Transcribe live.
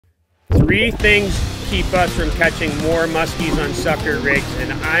3 things keep us from catching more muskies on sucker rigs,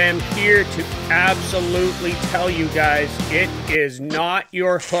 and I am here to absolutely tell you guys it is not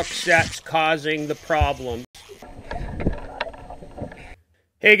your hook sets causing the problem.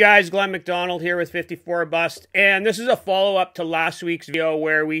 Hey guys, Glenn McDonald here with 54 Bust, and this is a follow-up to last week's video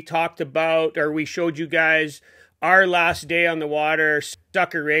where we talked about, or we showed you guys our last day on the water,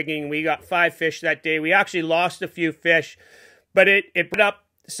 sucker rigging. We got 5 fish that day. We actually lost a few fish, but it brought up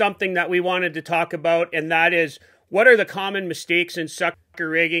something that we wanted to talk about, and that is, what are the common mistakes in sucker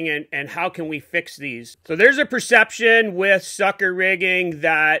rigging, and how can we fix these? So there's a perception with sucker rigging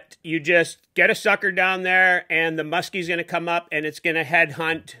that you just get a sucker down there and the muskie's going to come up and it's going to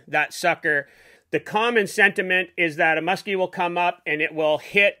headhunt that sucker. The common sentiment is that a muskie will come up and it will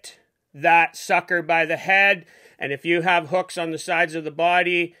hit that sucker by the head, and if you have hooks on the sides of the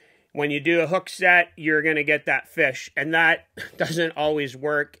body, when you do a hook set, you're going to get that fish, and that doesn't always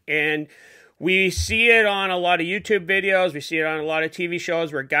work. And we see it on a lot of YouTube videos. We see it on a lot of TV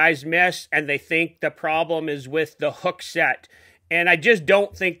shows where guys miss and they think the problem is with the hook set. And I just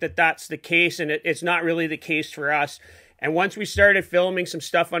don't think that that's the case, and it's not really the case for us. And once we started filming some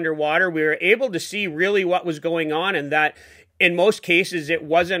stuff underwater, we were able to see really what was going on, and that in most cases, it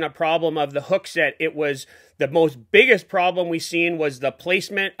wasn't a problem of the hook set. It was the most biggest problem we seen was the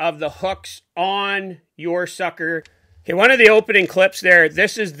placement of the hooks on your sucker. Okay, one of the opening clips there,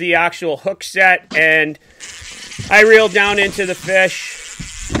 this is the actual hook set, and I reeled down into the fish.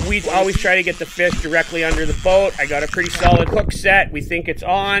 We always try to get the fish directly under the boat. I got a pretty solid hook set. We think it's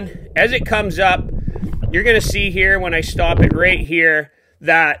on. As it comes up, you're going to see here when I stop it right here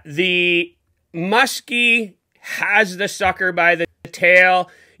that the muskie has the sucker by the tail.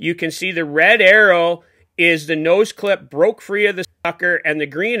 You can see the red arrow is the nose clip broke free of the sucker, and the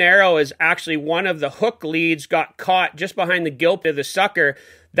green arrow is actually one of the hook leads got caught just behind the gill of the sucker.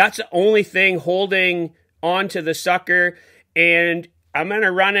 That's the only thing holding onto the sucker, and I'm going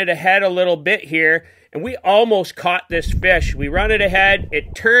to run it ahead a little bit here, and we almost caught this fish. We run it ahead,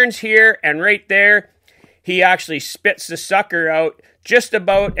 it turns here, and right there, he actually spits the sucker out just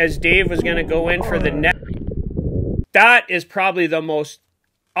about as Dave was going to go in for the net. That is probably the most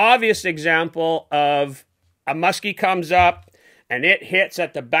obvious example of a muskie comes up and it hits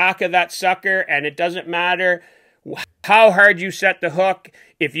at the back of that sucker, and it doesn't matter how hard you set the hook.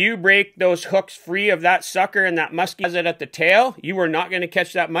 If you break those hooks free of that sucker and that muskie has it at the tail, you are not going to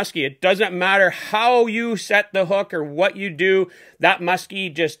catch that muskie. It doesn't matter how you set the hook or what you do. That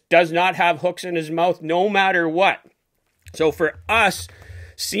muskie just does not have hooks in his mouth no matter what. So for us,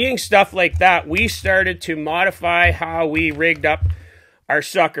 seeing stuff like that, we started to modify how we rigged up our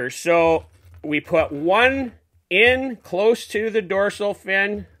suckers. So we put one in close to the dorsal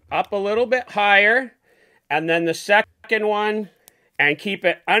fin, up a little bit higher, and then the second one, and keep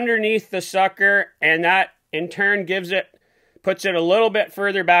it underneath the sucker, and that in turn puts it a little bit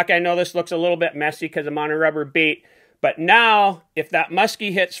further back. I know this looks a little bit messy because I'm on a rubber bait, but now if that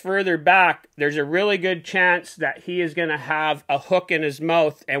muskie hits further back, there's a really good chance that he is going to have a hook in his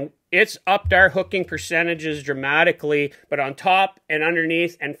mouth, and it's upped our hooking percentages dramatically, but on top and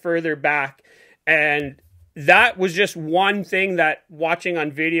underneath and further back. And that was just one thing that watching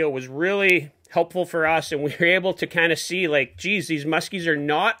on video was really helpful for us, and we were able to kind of see, like, geez, these muskies are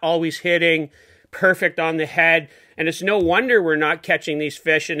not always hitting perfect on the head, and it's no wonder we're not catching these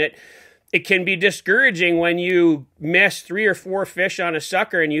fish. And it can be discouraging when you miss 3 or 4 fish on a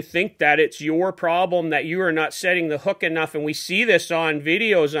sucker and you think that it's your problem, that you are not setting the hook enough. And we see this on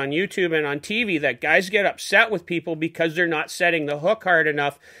videos on YouTube and on TV, that guys get upset with people because they're not setting the hook hard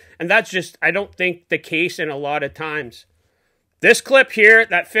enough. And that's just, I don't think, the case in a lot of times. This clip here,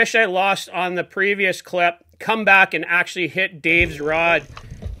 that fish I lost on the previous clip, come back and actually hit Dave's rod.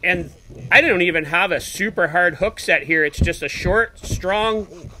 And I don't even have a super hard hook set here. It's just a short, strong,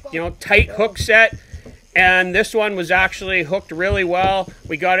 tight hook set. And this one was actually hooked really well.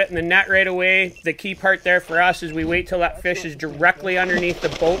 We got it in the net right away. The key part there for us is we wait till that fish is directly underneath the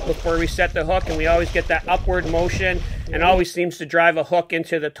boat before we set the hook, and we always get that upward motion, and always seems to drive a hook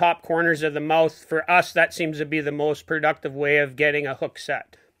into the top corners of the mouth. For us, that seems to be the most productive way of getting a hook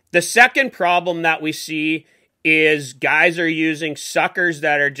set. The second problem that we see is guys are using suckers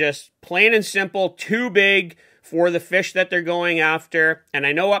that are just plain and simple too big for the fish that they're going after. And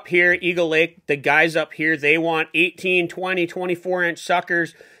I know up here, Eagle Lake, the guys up here, they want 18, 20, 24-inch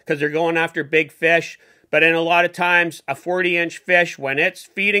suckers because they're going after big fish. But in a lot of times, a 40-inch fish, when it's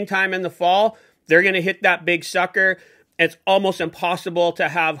feeding time in the fall, they're going to hit that big sucker. It's almost impossible to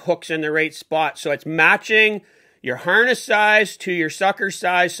have hooks in the right spot. So it's matching your harness size to your sucker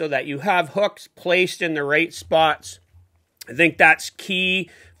size so that you have hooks placed in the right spots. I think that's key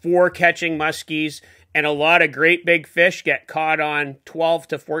for catching muskies, and a lot of great big fish get caught on 12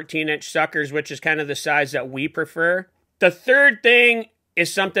 to 14-inch suckers, which is kind of the size that we prefer. The third thing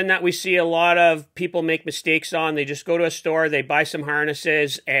is something that we see a lot of people make mistakes on. They just go to a store, they buy some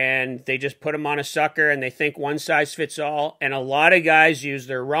harnesses, and they just put them on a sucker, and they think one size fits all. And a lot of guys use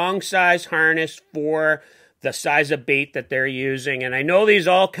their wrong size harness for the size of bait that they're using. And I know these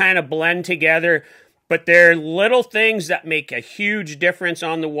all kind of blend together, but they're little things that make a huge difference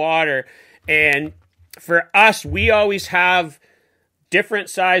on the water. And for us, we always have different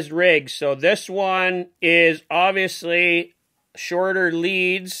sized rigs. So this one is obviously shorter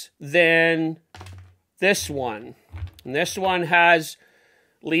leads than this one. And this one has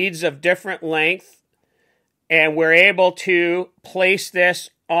leads of different length, and we're able to place this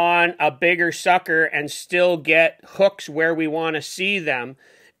on a bigger sucker and still get hooks where we want to see them.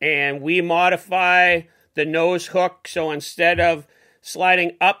 And we modify the nose hook, so instead of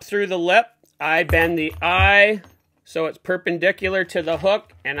sliding up through the lip, I bend the eye so it's perpendicular to the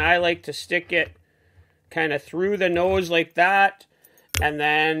hook, and I like to stick it kind of through the nose like that, and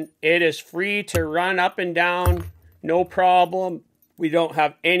then it is free to run up and down, no problem. We don't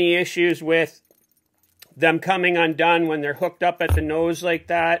have any issues with them coming undone when they're hooked up at the nose like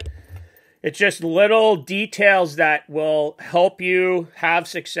that. It's just little details that will help you have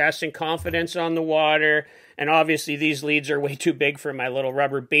success and confidence on the water. And obviously these leads are way too big for my little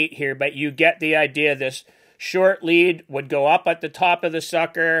rubber bait here, but you get the idea. This short lead would go up at the top of the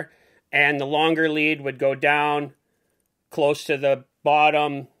sucker, and the longer lead would go down close to the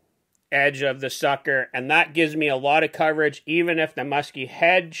bottom edge of the sucker, and that gives me a lot of coverage. Even if the muskie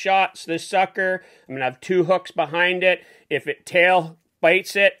head shots the sucker, I'm going to have two hooks behind it. If it tail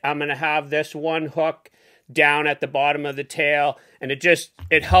bites it, I'm going to have this one hook down at the bottom of the tail, and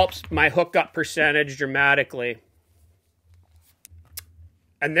it helps my hookup percentage dramatically.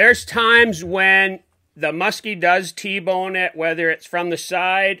 And there's times when the muskie does T-bone it, whether it's from the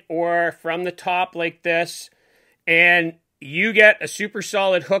side or from the top like this, and you get a super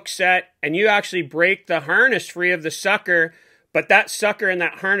solid hook set, and you actually break the harness free of the sucker, but that sucker and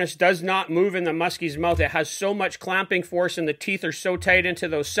that harness does not move in the muskie's mouth. It has so much clamping force, and the teeth are so tight into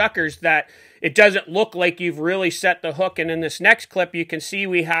those suckers that it doesn't look like you've really set the hook. And in this next clip, you can see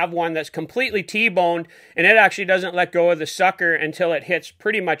we have one that's completely T-boned, and it actually doesn't let go of the sucker until it hits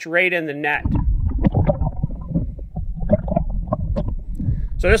pretty much right in the net.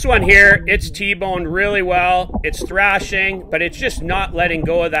 So this one here, it's T-boned really well. It's thrashing, but it's just not letting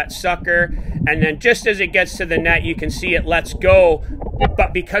go of that sucker. And then just as it gets to the net, you can see it lets go.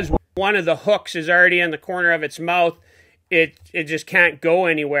 But because one of the hooks is already in the corner of its mouth, it just can't go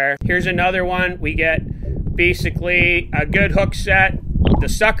anywhere. Here's another one. We get basically a good hook set. The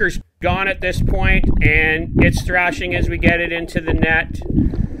sucker's gone at this point, and it's thrashing as we get it into the net.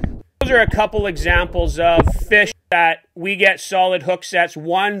 Those are a couple examples of fish that we get solid hook sets.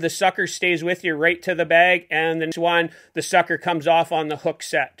 One, the sucker stays with you right to the bag, and then one, the sucker comes off on the hook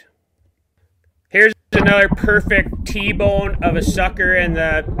set. Here's another perfect T-bone of a sucker in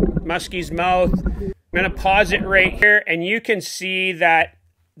the muskie's mouth. I'm going to pause it right here, and you can see that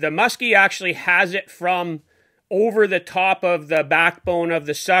the muskie actually has it from over the top of the backbone of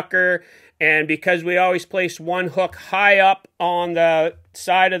the sucker. And because we always place one hook high up on the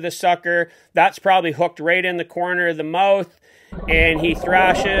side of the sucker, that's probably hooked right in the corner of the mouth. And he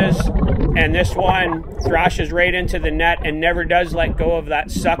thrashes, and this one thrashes right into the net and never does let go of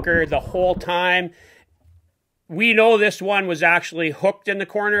that sucker the whole time. We know this one was actually hooked in the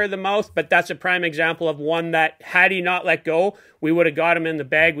corner of the mouth, but that's a prime example of one that, had he not let go, we would have got him in the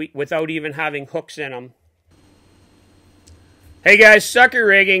bag without even having hooks in him. Hey guys, sucker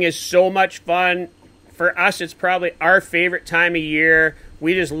rigging is so much fun. For us, it's probably our favorite time of year.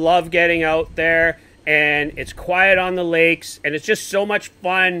 We just love getting out there, and it's quiet on the lakes, and it's just so much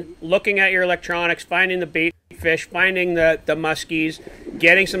fun looking at your electronics, finding the bait fish, finding the muskies,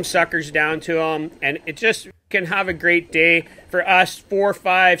 getting some suckers down to them, and it just can have a great day. For us, 4,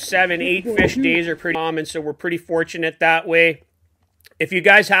 5, 7, 8 fish days are pretty common, so we're pretty fortunate that way. If you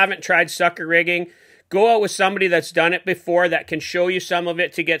guys haven't tried sucker rigging, go out with somebody that's done it before that can show you some of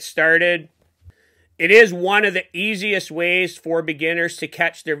it to get started. It is one of the easiest ways for beginners to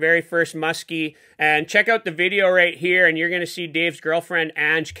catch their very first muskie. And check out the video right here, and you're going to see Dave's girlfriend,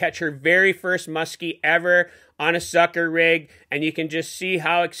 Ange, catch her very first muskie ever on a sucker rig. And you can just see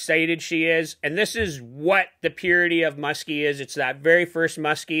how excited she is. And this is what the purity of muskie is. It's that very first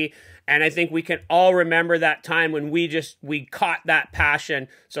muskie. And I think we can all remember that time when we caught that passion.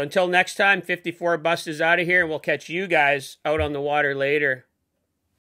 So until next time, 54 Bust is out of here, and we'll catch you guys out on the water later.